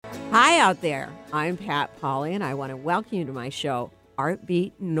Hi out there. I'm Pat Polly, and I want to welcome you to my show,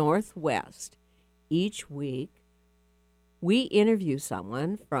 Artbeat Northwest. Each week, we interview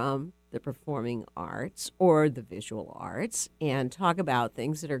someone from the performing arts or the visual arts and talk about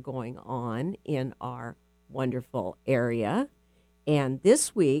things that are going on in our wonderful area. And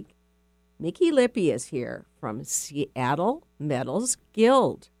this week, Mickey Lippy is here from Seattle Metals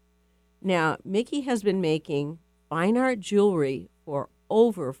Guild. Now, Mickey has been making fine art jewelry for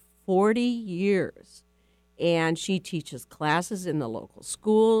over 40 years, and she teaches classes in the local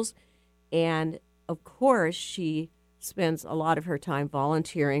schools, and of course, she spends a lot of her time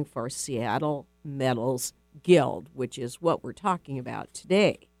volunteering for Seattle Metals Guild, which is what we're talking about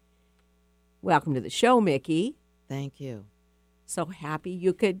today. Welcome to the show, Mickey. Thank you. So happy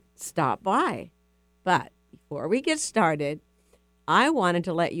you could stop by. But before we get started, I wanted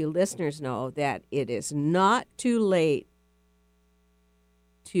to let you listeners know that it is not too late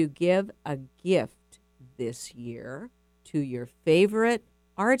to give a gift this year to your favorite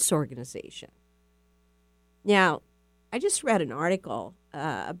arts organization. Now, I just read an article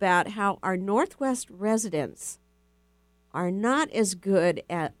about how our Northwest residents are not as good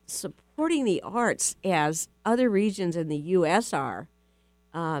at supporting the arts as other regions in the U.S. are.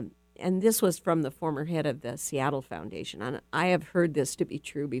 And this was from the former head of the Seattle Foundation. And I have heard this to be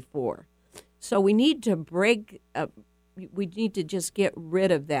true before. So we need to we need to just get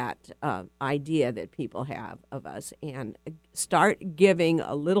rid of that idea that people have of us and start giving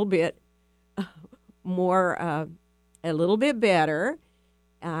a little bit more, a little bit better.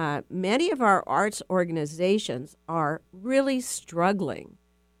 Many of our arts organizations are really struggling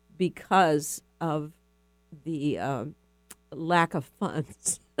because of the lack of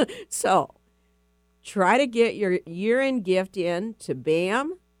funds. So try to get your year-end gift in to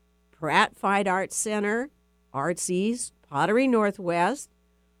BAM, Pratt Fine Arts Center, Arts East, Pottery Northwest,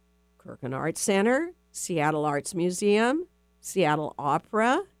 Kirkin Arts Center, Seattle Arts Museum, Seattle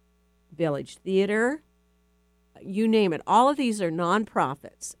Opera, Village Theater, you name it. All of these are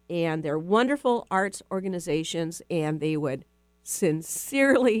nonprofits, and they're wonderful arts organizations, and they would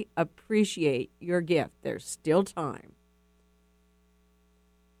sincerely appreciate your gift. There's still time.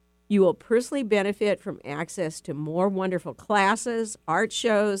 You will personally benefit from access to more wonderful classes, art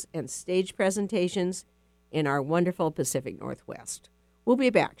shows, and stage presentations in our wonderful Pacific Northwest. We'll be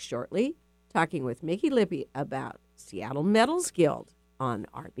back shortly talking with Mickey Lippy about Seattle Metals Guild on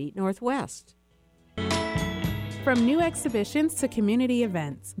Artbeat Northwest. From new exhibitions to community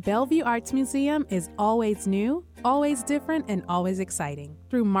events, Bellevue Arts Museum is always new, always different, and always exciting.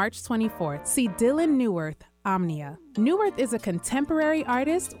 Through March 24th, see Dylan Neuwirth, Omnia. Neuwirth is a contemporary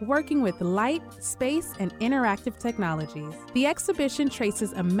artist working with light, space, and interactive technologies. The exhibition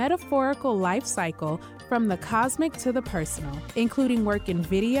traces a metaphorical life cycle from the cosmic to the personal, including work in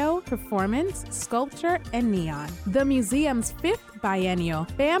video, performance, sculpture, and neon. The museum's fifth biennial,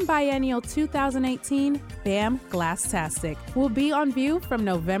 BAM Biennial 2018, BAM Glasstastic, will be on view from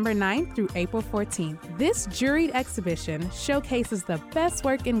November 9th through April 14th. This juried exhibition showcases the best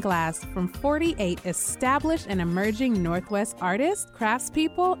work in glass from 48 established and emerging Northwest artists,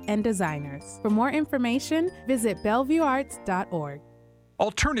 craftspeople, and designers. For more information, visit bellevuearts.org.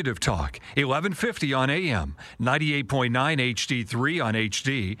 Alternative Talk, 1150 on AM, 98.9 HD3 on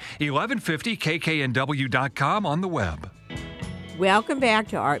HD, 1150kknw.com on the web. Welcome back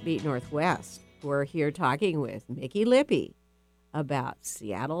to Artbeat Northwest. We're here talking with Mickey Lippy about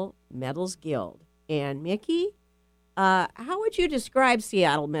Seattle Metals Guild. And Mickey, how would you describe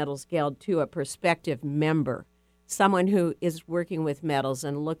Seattle Metals Guild to a prospective member, someone who is working with metals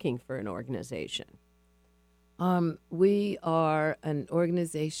and looking for an organization? We are an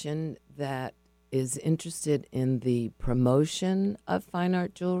organization that is interested in the promotion of fine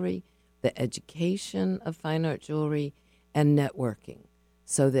art jewelry, the education of fine art jewelry, and networking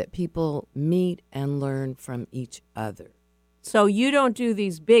so that people meet and learn from each other. So you don't do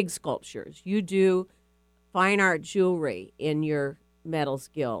these big sculptures. You do fine art jewelry in your Metals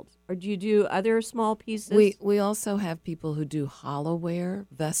Guild. Or do you do other small pieces? We also have people who do hollowware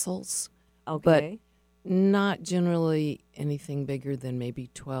vessels. Okay. But not generally anything bigger than maybe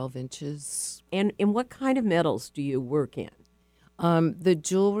 12 inches. And what kind of metals do you work in? The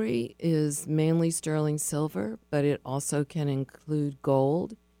jewelry is mainly sterling silver, but it also can include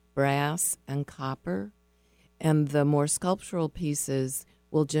gold, brass, and copper. And the more sculptural pieces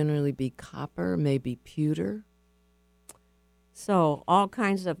will generally be copper, maybe pewter. So all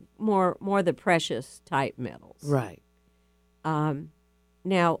kinds of more the precious type metals. Right.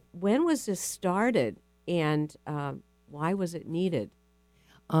 Now, when was this started, and why was it needed?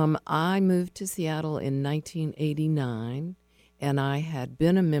 I moved to Seattle in 1989, and I had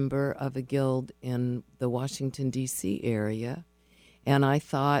been a member of a guild in the Washington, D.C. area, and I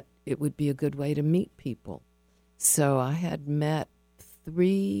thought it would be a good way to meet people. So I had met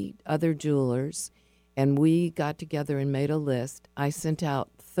 3 other jewelers, and we got together and made a list. I sent out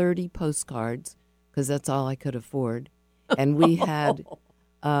 30 postcards because that's all I could afford, and we had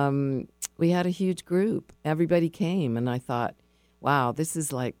a huge group. Everybody came, and I thought, wow, this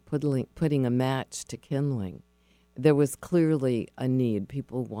is like putting a match to kindling. There was clearly a need.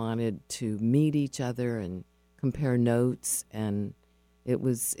 People wanted to meet each other and compare notes, and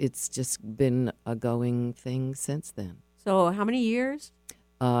it's just been a going thing since then. So how many years?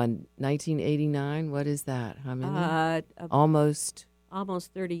 1989, what is that? How many? Almost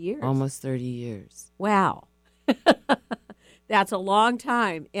 30 years. Almost 30 years. Wow. That's a long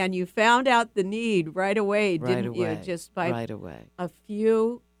time. And you found out the need right away, didn't you? Just by right away. A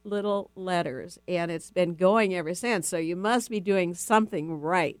few little letters. And it's been going ever since. So you must be doing something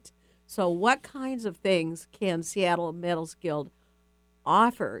right. So what kinds of things can Seattle Metals Guild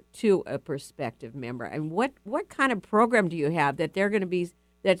offer to a prospective member? And what kind of program do you have that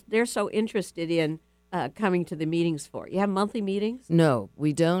they're so interested in coming to the meetings for? You have monthly meetings? No,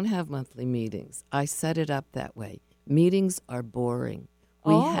 we don't have monthly meetings. I set it up that way. Meetings are boring.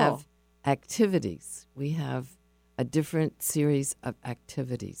 We have activities. We have a different series of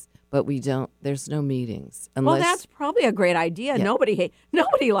activities, but there's no meetings. Well, that's probably a great idea. Yeah.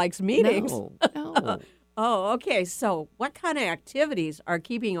 Nobody likes meetings. No. Oh, okay. So what kind of activities are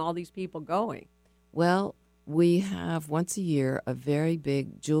keeping all these people going? Well, we have once a year a very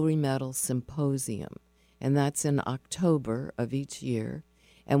big jewelry metal symposium, and that's in October of each year.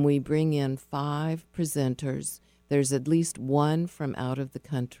 And we bring in 5 presenters. There's at least one from out of the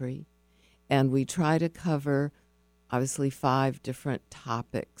country. And we try to cover, obviously, 5 different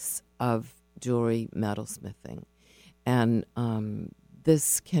topics of jewelry metalsmithing. And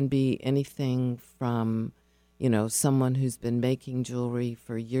this can be anything from, someone who's been making jewelry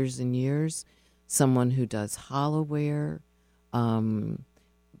for years and years, someone who does hollowware.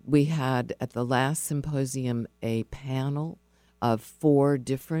 We had at the last symposium a panel of 4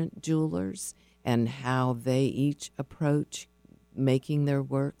 different jewelers and how they each approach making their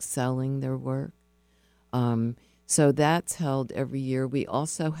work, selling their work. So that's held every year. We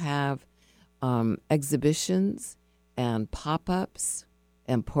also have exhibitions and pop-ups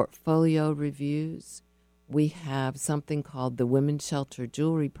and portfolio reviews. We have something called the Women's Shelter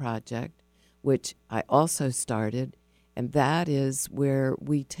Jewelry Project, which I also started, and that is where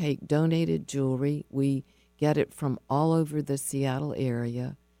we take donated jewelry. We get it from all over the Seattle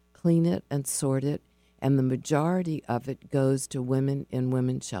area, clean it and sort it, and the majority of it goes to women in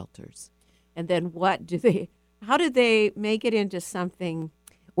women's shelters. And then how do they make it into something?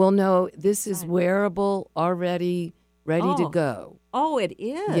 Well, no, this is wearable, already ready to go. Oh, it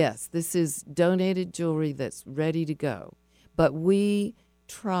is? Yes, this is donated jewelry that's ready to go. But we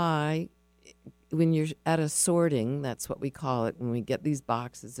try, when you're at a sorting, that's what we call it, when we get these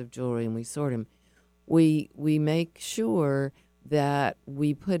boxes of jewelry and we sort them, we make sure that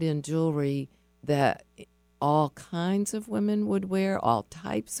we put in jewelry that all kinds of women would wear, all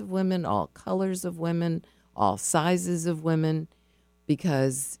types of women, all colors of women, all sizes of women,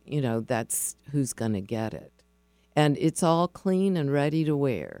 because, that's who's going to get it. And it's all clean and ready to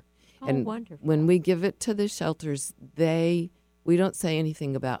wear. Oh, and wonderful. When we give it to the shelters, we don't say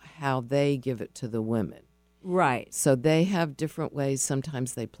anything about how they give it to the women. Right. So they have different ways.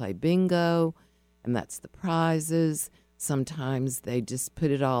 Sometimes they play bingo, and that's the prizes. Sometimes they just put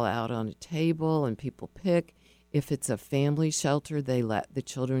it all out on a table and people pick. If it's a family shelter, they let the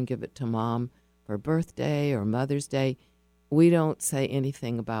children give it to mom for birthday or Mother's Day. We don't say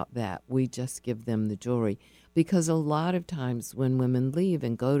anything about that. We just give them the jewelry. Because a lot of times when women leave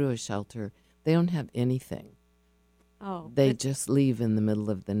and go to a shelter, they don't have anything. They just leave in the middle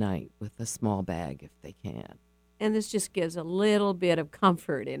of the night with a small bag if they can. And this just gives a little bit of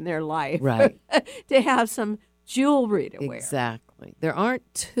comfort in their life. Right. To have some jewelry to wear. Exactly. There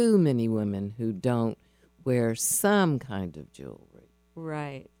aren't too many women who don't wear some kind of jewelry.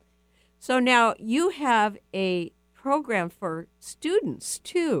 Right. So now you have a program for students,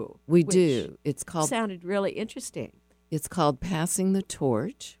 too. We do. It's called... Sounded really interesting. It's called Passing the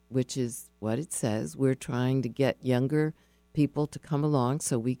Torch, which is what it says. We're trying to get younger people to come along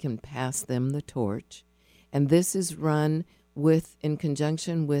so we can pass them the torch. And this is run in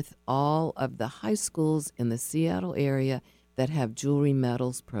conjunction with all of the high schools in the Seattle area that have jewelry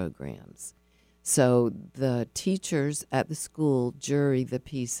metals programs. So the teachers at the school jury the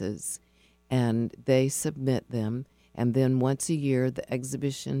pieces, and they submit them. And then once a year, the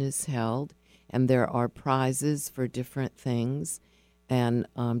exhibition is held, and there are prizes for different things and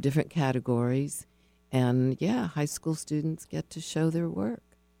different categories. And, yeah, high school students get to show their work.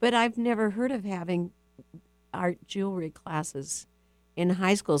 But I've never heard of having art jewelry classes in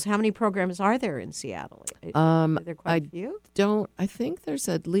high schools. How many programs are there in Seattle? Are there quite a few? I think there's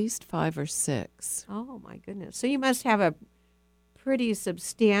at least 5 or 6. Oh, my goodness. So you must have a pretty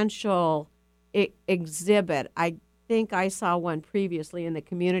substantial exhibit. I think I saw one previously in the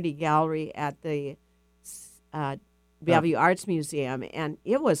community gallery at the Bellevue Arts Museum, and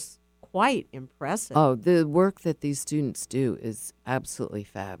it was quite impressive. Oh, the work that these students do is absolutely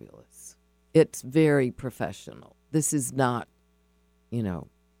fabulous. It's very professional. This is not,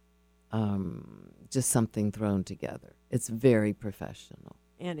 just something thrown together. It's very professional.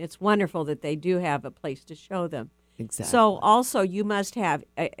 And it's wonderful that they do have a place to show them. Exactly. So also you must have,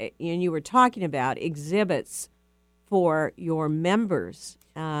 and you were talking about exhibits for your members.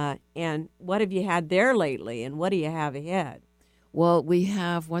 And what have you had there lately, and what do you have ahead? Well, we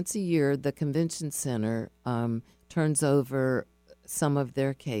have once a year, the convention center turns over some of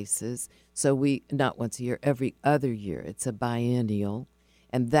their cases. So not once a year, every other year. It's a biennial,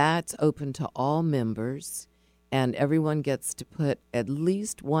 and that's open to all members, and everyone gets to put at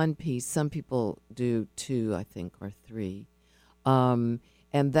least one piece. Some people do 2, I think, or 3. And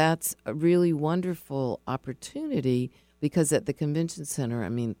that's a really wonderful opportunity because at the convention center,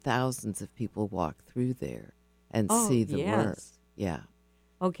 thousands of people walk through there and see the work. Yeah.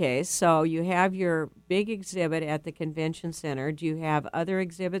 Okay, so you have your big exhibit at the convention center. Do you have other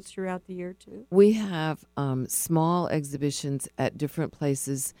exhibits throughout the year, too? We have small exhibitions at different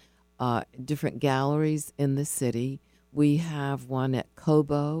places, different galleries in the city. We have one at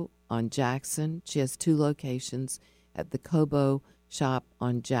Cobo on Jackson. She has 2 locations at the Cobo shop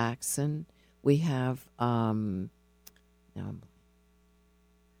on Jackson. We have,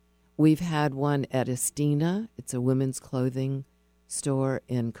 we've had one at Estina. It's a women's clothing store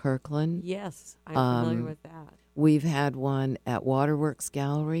in Kirkland. Yes, I'm familiar with that. We've had one at Waterworks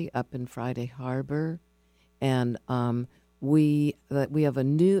Gallery up in Friday Harbor, and we have a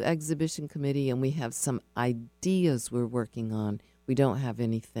new exhibition committee, and we have some ideas we're working on. We don't have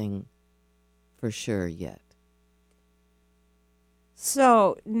anything for sure yet.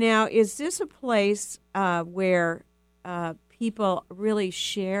 So now, is this a place where people really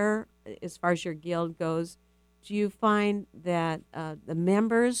share as far as your guild goes? Do you find that the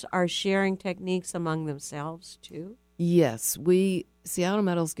members are sharing techniques among themselves, too? Yes. Seattle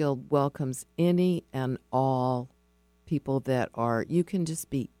Metals Guild welcomes any and all people that you can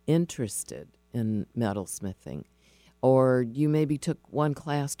just be interested in metalsmithing. Or you maybe took one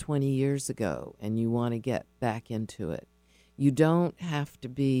class 20 years ago and you want to get back into it. You don't have to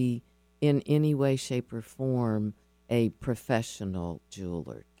be in any way, shape, or form a professional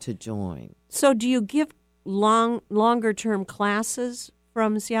jeweler to join. So do you give longer term classes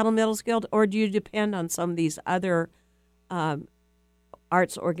from Seattle Metals Guild, or do you depend on some of these other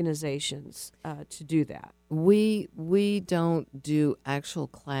arts organizations to do that? We don't do actual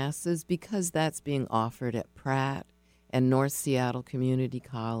classes because that's being offered at Pratt and North Seattle Community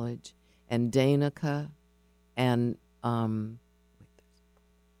College and Danica and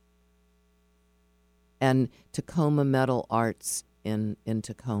Tacoma Metal Arts in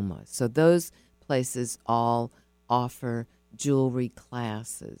Tacoma. So those places all offer jewelry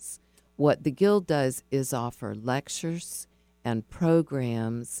classes. What the Guild does is offer lectures and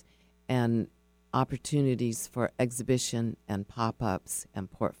programs and opportunities for exhibition and pop-ups and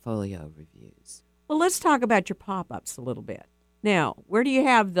portfolio reviews. Well, let's talk about your pop-ups a little bit. Now, where do you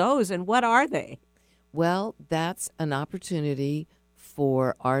have those and what are they? Well, that's an opportunity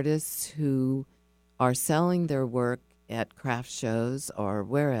for artists who are selling their work at craft shows or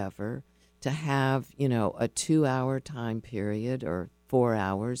wherever to have, a 2-hour time period or 4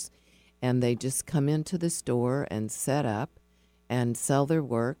 hours, and they just come into the store and set up and sell their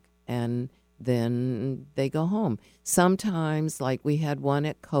work, and then they go home. Sometimes, like we had one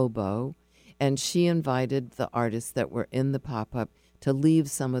at Cobo, and she invited the artists that were in the pop-up to leave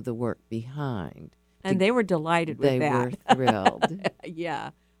some of the work behind. And they were delighted with that. They were thrilled.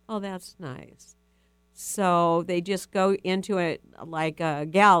 Yeah. Oh, that's nice. So they just go into it like a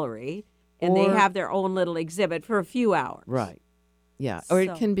gallery, and they have their own little exhibit for a few hours. Right. Yeah. Or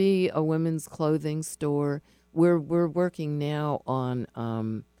it can be a women's clothing store. We're working now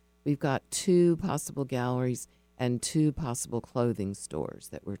on we've got 2 possible galleries and 2 possible clothing stores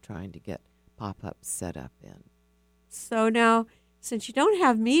that we're trying to get pop-ups set up in. So now, since you don't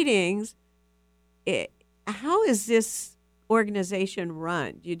have meetings, how is this organization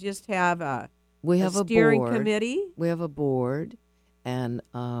run? Do you just have a steering committee? We have a board, and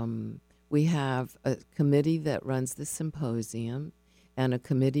We have a committee that runs the symposium and a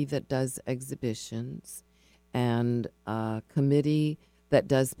committee that does exhibitions and a committee that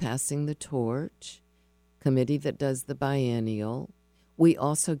does passing the torch, committee that does the biennial. We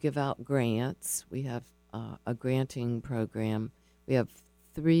also give out grants. We have a granting program. We have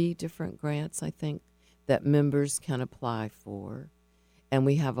 3 different grants, I think, that members can apply for. And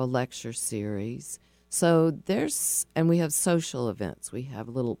we have a lecture series. So and we have social events. We have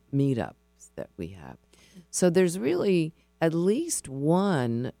little meetups that we have. So there's really at least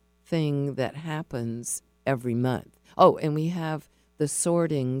one thing that happens every month. Oh, and we have the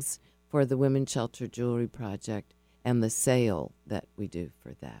sortings for the Women's Shelter Jewelry Project and the sale that we do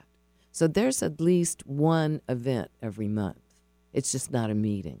for that. So there's at least one event every month. It's just not a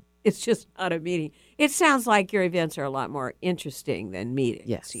meeting. It's just not a meeting. It sounds like your events are a lot more interesting than meetings.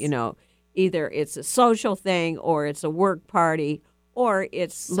 Yes. You know, either it's a social thing or it's a work party or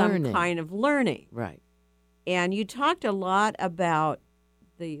it's some kind of learning. Right. And you talked a lot about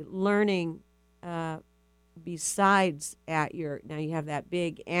the learning besides now you have that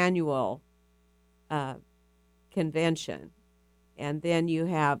big annual convention, and then you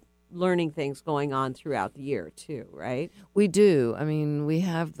have learning things going on throughout the year too, right? We do. I mean, we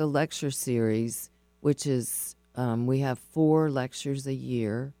have the lecture series, which is we have 4 lectures a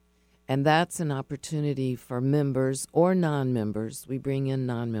year, and that's an opportunity for members or non-members. We bring in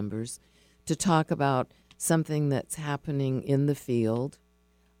non-members to talk about something that's happening in the field,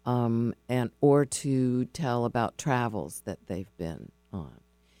 or to tell about travels that they've been on.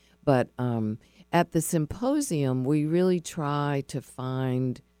 But at the symposium, we really try to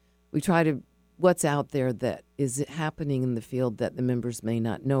what's out there that is happening in the field that the members may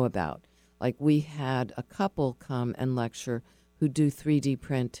not know about. Like we had a couple come and lecture who do 3D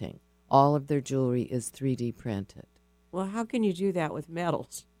printing. All of their jewelry is 3D printed. Well, how can you do that with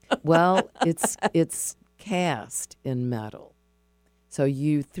metals? Well, it's cast in metal. So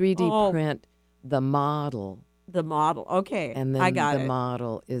you 3D print the model. The model, okay. And then I got the it.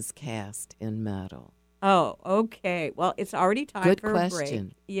 model is cast in metal. Oh, okay. Well, it's already time Good for a question.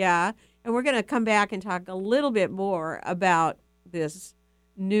 break. Yeah. And we're going to come back and talk a little bit more about this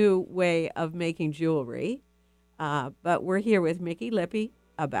new way of making jewelry. But we're here with Mickey Lippy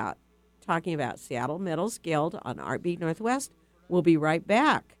talking about Seattle Metals Guild on Artbeat Northwest. We'll be right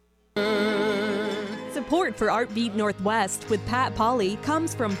back. Support for Artbeat Northwest with Pat Pauley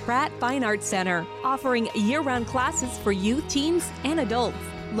comes from Pratt Fine Arts Center, offering year-round classes for youth, teens, and adults.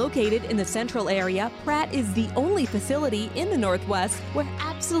 Located in the central area, Pratt is the only facility in the Northwest where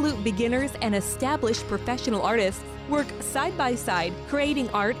absolute beginners and established professional artists work side by side, creating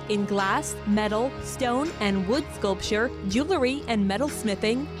art in glass, metal, stone, and wood sculpture, jewelry and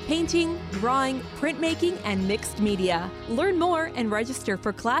metalsmithing, painting, drawing, printmaking, and mixed media. Learn more and register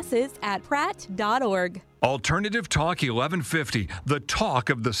for classes at pratt.org. Alternative Talk 1150, the talk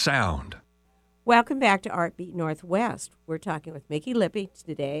of the sound. Welcome back to Artbeat Northwest. We're talking with Mickey Lippy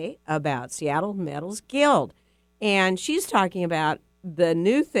today about Seattle Metals Guild. And she's talking about the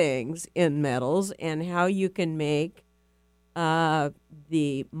new things in metals and how you can make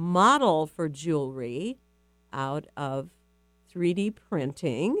the model for jewelry out of 3D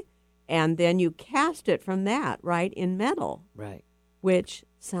printing, and then you cast it from that, right, in metal. Right. Which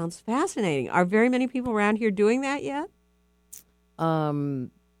sounds fascinating. Are very many people around here doing that yet?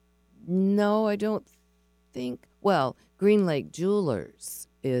 No, I don't think. Well, Green Lake Jewelers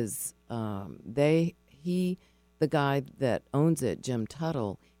is the guy that owns it, Jim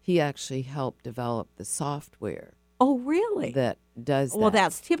Tuttle. He actually helped develop the software. Oh, really? That does that. Well,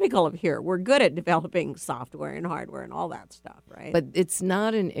 that's typical of here. We're good at developing software and hardware and all that stuff, right? But it's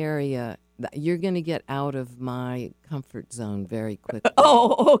not an area that you're going to get out of my comfort zone very quickly.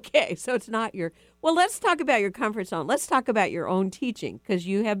 Oh, okay. So it's not your... Well, let's talk about your comfort zone. Let's talk about your own teaching, because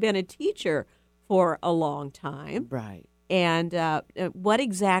you have been a teacher for a long time. Right. And what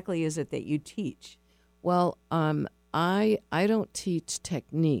exactly is it that you teach? Well, I don't teach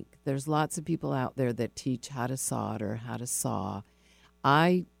technique. There's lots of people out there that teach how to solder, how to saw.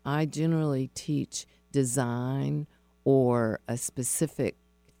 I generally teach design or a specific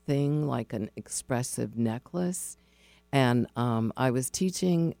thing like an expressive necklace. And I was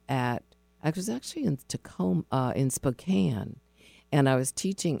teaching I was actually in Tacoma, in Spokane, and I was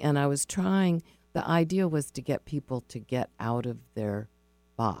teaching, and I was trying. The idea was to get people to get out of their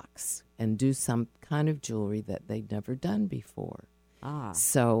box and do some kind of jewelry that they'd never done before.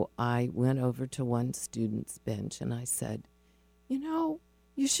 So I went over to one student's bench and I said, you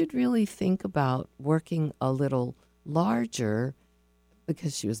should really think about working a little larger,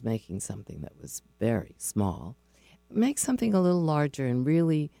 because she was making something that was very small. Make something a little larger and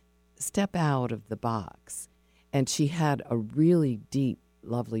really step out of the box. And she had a really deep,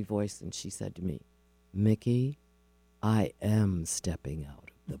 lovely voice, and she said to me, Mickey, I am stepping out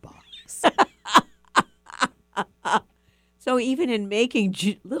of the box. So even in making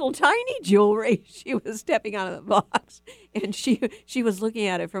little tiny jewelry, she was stepping out of the box, and she was looking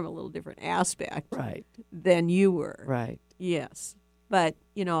at it from a little different aspect Right. than you were. Right. Yes. But,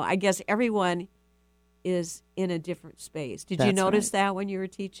 I guess everyone is in a different space. Did you That's notice right. that when you were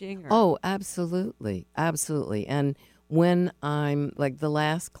teaching? Or? Oh, absolutely. Absolutely. And when I'm, like the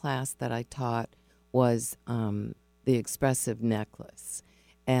last class that I taught was the expressive necklace.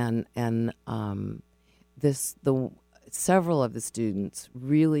 And several of the students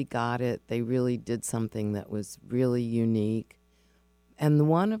really got it. They really did something that was really unique. And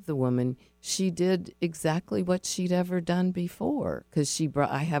one of the women, she did exactly what she'd ever done before, because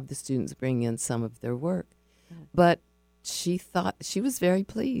I have the students bring in some of their work. But she thought she was very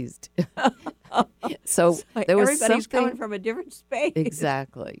pleased. So there was everybody's something coming from a different space.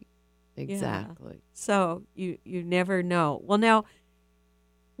 exactly. So you never know. Well, now,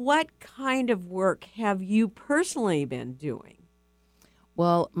 what kind of work have you personally been doing?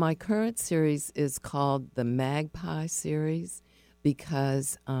 Well, my current series is called the Magpie series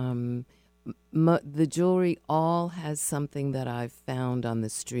because the jewelry all has something that I've found on the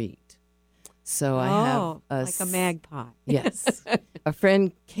street. So I have like a magpie. Yes. A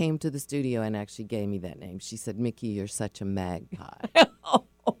friend came to the studio and actually gave me that name. She said, Mickey, you're such a magpie.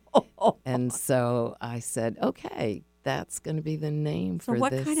 And so I said, okay, that's going to be the name So for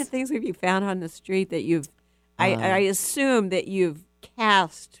what this. kind of things have you found on the street that you've, I assume that you've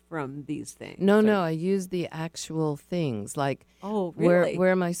cast from these things? No, I use the actual things. Like Oh, really?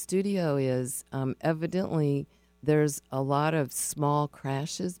 where my studio is, evidently there's a lot of small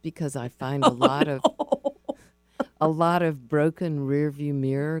crashes because I find a lot of broken rearview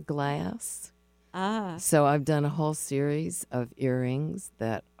mirror glass. Ah. So I've done a whole series of earrings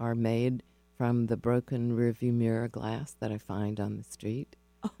that are made from the broken rearview mirror glass that I find on the street.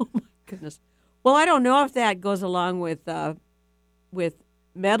 Oh, my goodness. Well, I don't know if that goes along with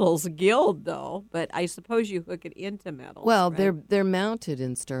Metals Guild, though, but I suppose you hook it into metals. Well, right? they're mounted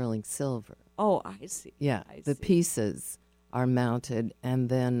in sterling silver. Oh, I see. Yeah, I the see. pieces are mounted, and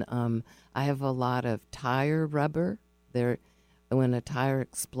then I have a lot of tire rubber. When a tire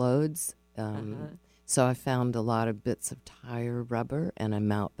explodes, so I found a lot of bits of tire rubber, and I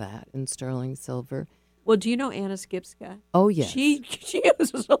mount that in sterling silver. Well, do you know Anna Skipska? Oh yes, She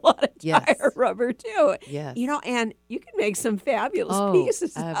uses a lot of Yes. tire rubber, too. yes. And you can make some fabulous Oh,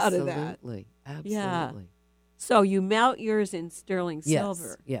 pieces out of that. absolutely, Yeah. absolutely. So you mount yours in sterling Yes,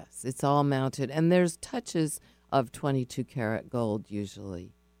 silver. yes, it's all mounted, and there's touches of 22 karat gold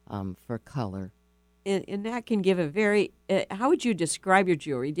usually for color. And that can give a very how would you describe your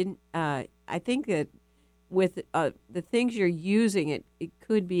jewelry? I think that with the things you're using, it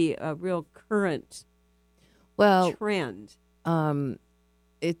could be a real current Well, trend. I'm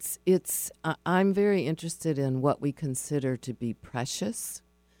very interested in what we consider to be precious,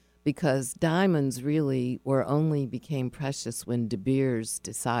 because diamonds really only became precious when De Beers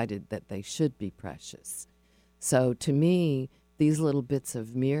decided that they should be precious. So to me, these little bits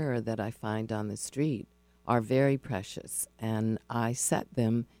of mirror that I find on the street are very precious, and I set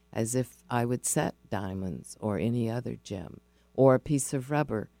them as if I would set diamonds or any other gem or a piece of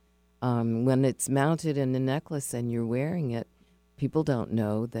rubber. When it's mounted in a necklace and you're wearing it, people don't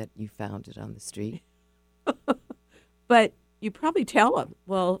know that you found it on the street. But you probably tell them.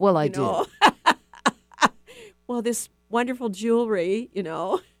 Well, I do. Well, this wonderful jewelry,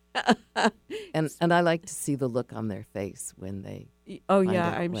 And I like to see the look on their face when they Oh, find yeah,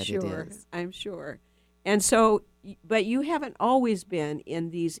 out I'm what it sure. is. I'm sure. And so, but you haven't always been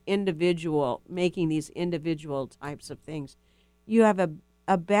in making these individual types of things. You have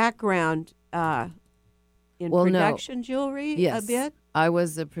a background in Well, no. production jewelry Yes, a bit? I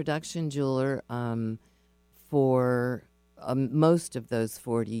was a production jeweler for most of those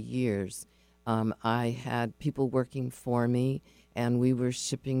 40 years. I had people working for me, and we were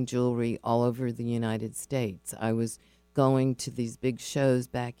shipping jewelry all over the United States. I was going to these big shows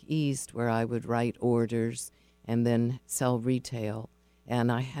back east where I would write orders and then sell retail. And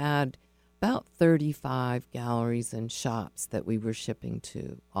I had about 35 galleries and shops that we were shipping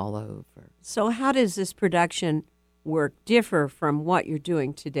to all over. So how does this production work differ from what you're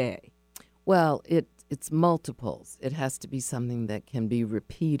doing today? Well, it's multiples. It has to be something that can be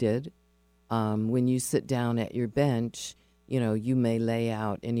repeated. When you sit down at your bench, you may lay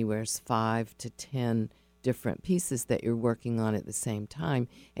out anywhere 5 to 10 different pieces that you're working on at the same time,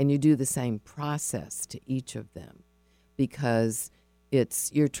 and you do the same process to each of them, because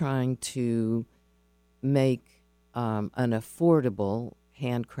You're trying to make an affordable,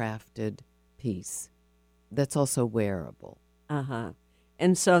 handcrafted piece that's also wearable. Uh-huh.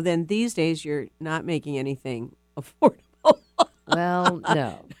 And so then these days you're not making anything affordable. Well,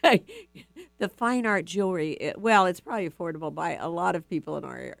 no. The fine art jewelry, it's probably affordable by a lot of people in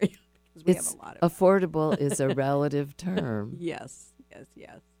our area because we have a lot of Affordable is a relative term. Yes.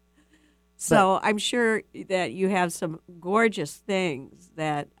 So I'm sure that you have some gorgeous things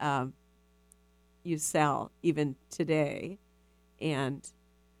that you sell even today. And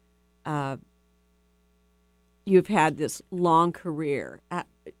you've had this long career.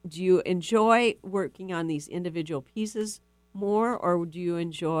 Do you enjoy working on these individual pieces more, or do you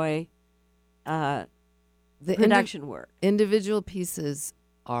enjoy the production work? Individual pieces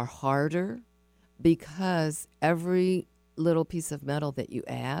are harder because every little piece of metal that you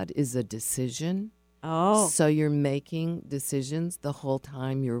add is a decision. Oh. So you're making decisions the whole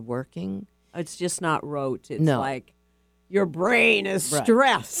time you're working. It's just not rote. It's No. like your brain is Right.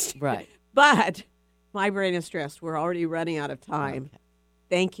 stressed. Right. But my brain is stressed. We're already running out of time. Okay.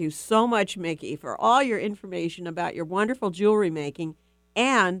 Thank you so much, Mickey, for all your information about your wonderful jewelry making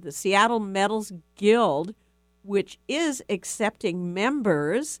and the Seattle Metals Guild, which is accepting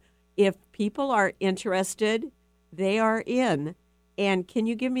members. If people are interested, they are in. And can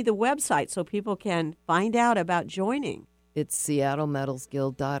you give me the website so people can find out about joining? It's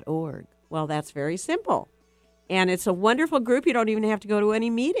seattlemetalsguild.org. Well, that's very simple. And it's a wonderful group. You don't even have to go to any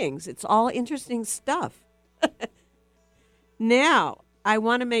meetings. It's all interesting stuff. Now, I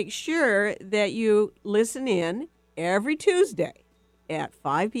want to make sure that you listen in every Tuesday at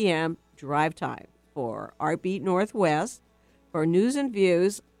 5 p.m. drive time for Artbeat Northwest for news and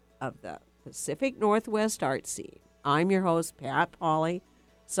views of the Pacific Northwest art scene. I'm your host, Pat Pauley,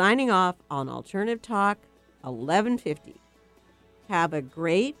 signing off on Alternative Talk 1150. Have a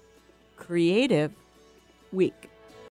great, creative week.